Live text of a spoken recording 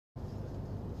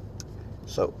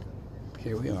So,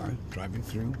 here we are, driving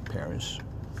through Paris.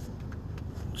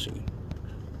 Let's see.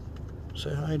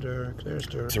 Say hi, Dirk. There's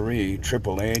Dirk. 3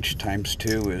 Triple H times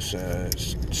 2 is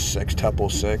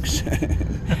sextuple 6.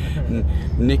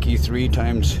 Nikki 3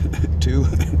 times 2.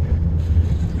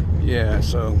 Yeah,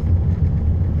 so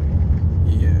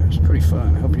yeah, it's pretty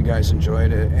fun. I hope you guys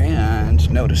enjoyed it. And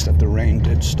notice that the rain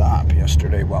did stop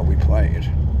yesterday while we played.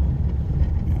 You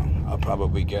know, I'll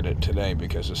probably get it today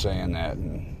because of saying that,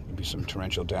 and maybe some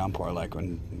torrential downpour like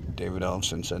when David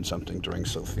Ellison said something during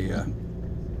Sophia.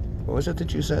 What was it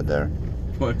that you said there?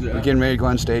 What was that? We're getting ready to go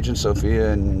on stage in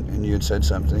Sophia, and you had said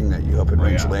something that you hope it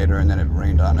rains later, and then it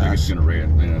rained on us. I think it's going to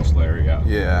rain, and it's later, yeah.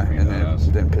 Yeah, and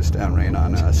then pissed down rain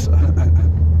on us. So.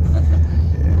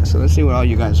 Yeah, so let's see what all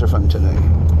you guys are from today.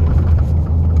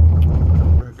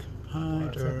 Hi,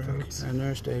 Dirk. And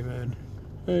there's David.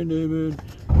 Hey, David.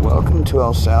 Welcome to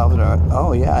El Salvador.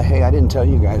 Oh, yeah, hey, I didn't tell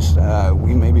you guys.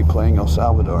 We may be playing El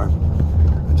Salvador.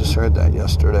 I just heard that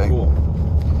yesterday. Cool.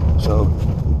 So,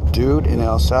 dude, in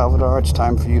El Salvador, it's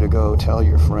time for you to go tell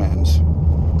your friends.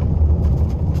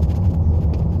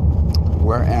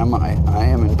 Where am I? I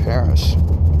am in Paris.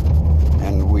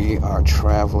 And we are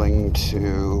traveling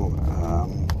to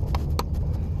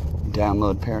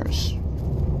download Paris.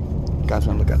 You guys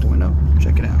want to look out the window?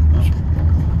 Check it out. It's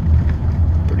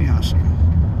pretty awesome.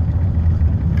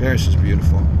 Paris is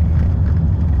beautiful.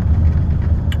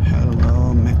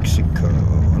 Hello, Mexico.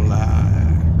 Hola.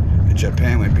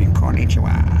 Japan would be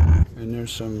konnichiwa. And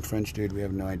there's some French dude, we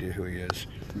have no idea who he is.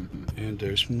 And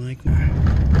there's Mike.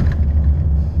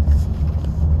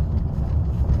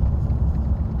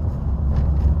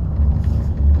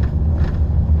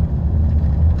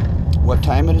 What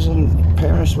time it is in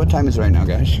Paris? What time is it right now,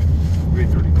 guys?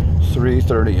 3:30.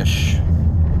 3:30-ish.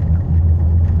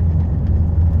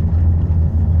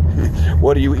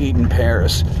 What do you eat in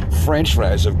Paris? French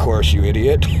fries, of course, you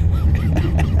idiot.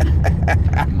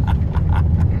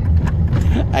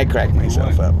 I cracked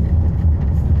myself up.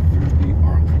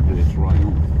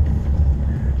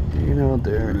 You know,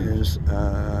 there is, what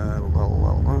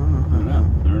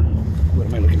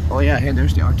am I looking for? Oh, yeah, hey,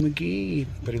 there's the Arc McGee.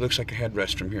 But he looks like a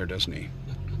headrest from here, doesn't he?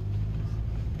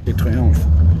 The Triomphe.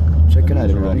 Check it out,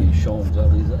 everybody.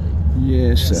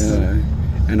 Yes,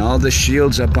 and all the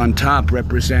shields up on top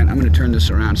represent, I'm going to turn this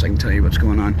around so I can tell you what's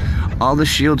going on. All the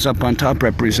shields up on top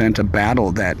represent a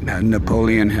battle that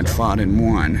Napoleon had fought and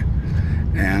won.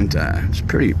 And it's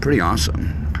pretty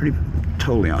awesome.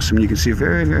 Totally awesome. You can see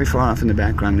very, very far off in the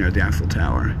background there the Eiffel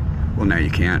Tower. Well, now you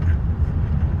can't.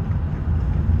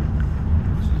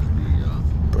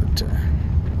 But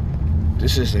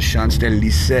this is the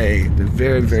Champs-Élysées, the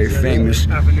very, very famous,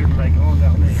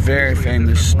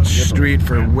 street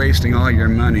for wasting all your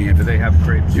money. If they have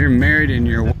crepes? You're married and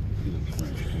you're...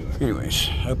 Anyways,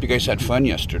 I hope you guys had fun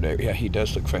yesterday. Yeah, he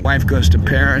does look fun. Wife goes to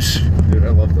Paris. Dude, I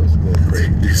love those gold crepes.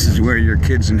 This is where your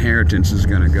kid's inheritance is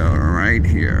going to go, right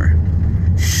here.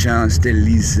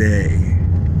 Champs-Élysées.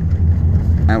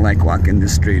 I like walking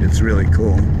this street. It's really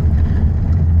cool.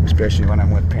 Especially when I'm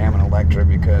with Pam and Electra,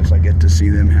 because I get to see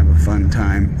them have a fun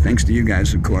time. Thanks to you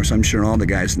guys, of course. I'm sure all the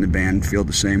guys in the band feel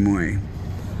the same way.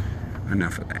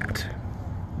 Enough of that.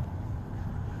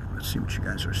 Let's see what you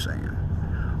guys are saying.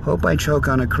 Hope I choke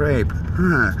on a crepe.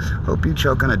 Huh. Hope you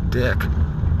choke on a dick.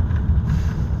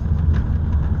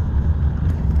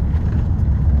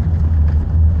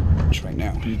 Right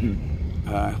now.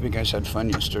 I hope you guys had fun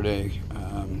yesterday.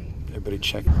 Everybody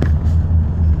check. That's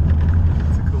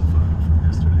a cool photo from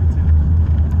yesterday, too.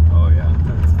 Oh, yeah.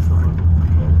 That's a photo.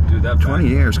 Dude, that 20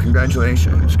 years.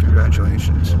 Congratulations.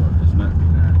 Congratulations. Isn't it?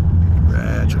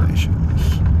 Congratulations.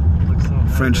 Looks so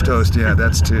French badass. toast. Yeah,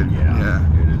 that's too. Yeah.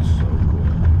 It is so cool.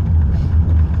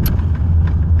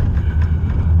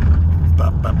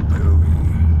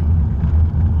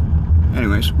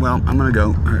 Anyways, well, I'm gonna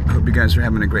go. I hope you guys are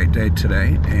having a great day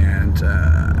today, and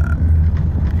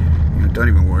you know, don't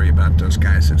even worry about those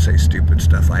guys that say stupid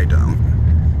stuff. I don't.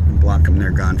 Block them;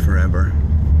 they're gone forever.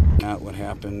 Not what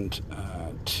happened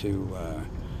to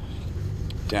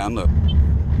download.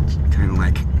 It's kind of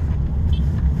like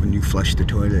when you flush the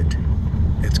toilet;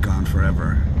 it's gone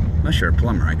forever. Unless you're a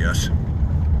plumber, I guess.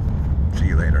 See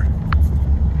you later.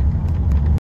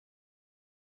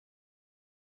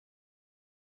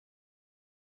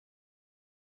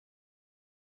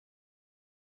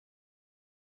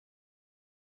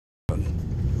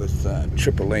 With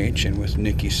Triple H and with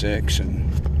Nikki Sixx,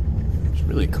 and it's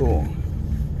really cool.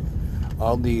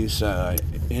 All these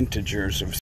integers of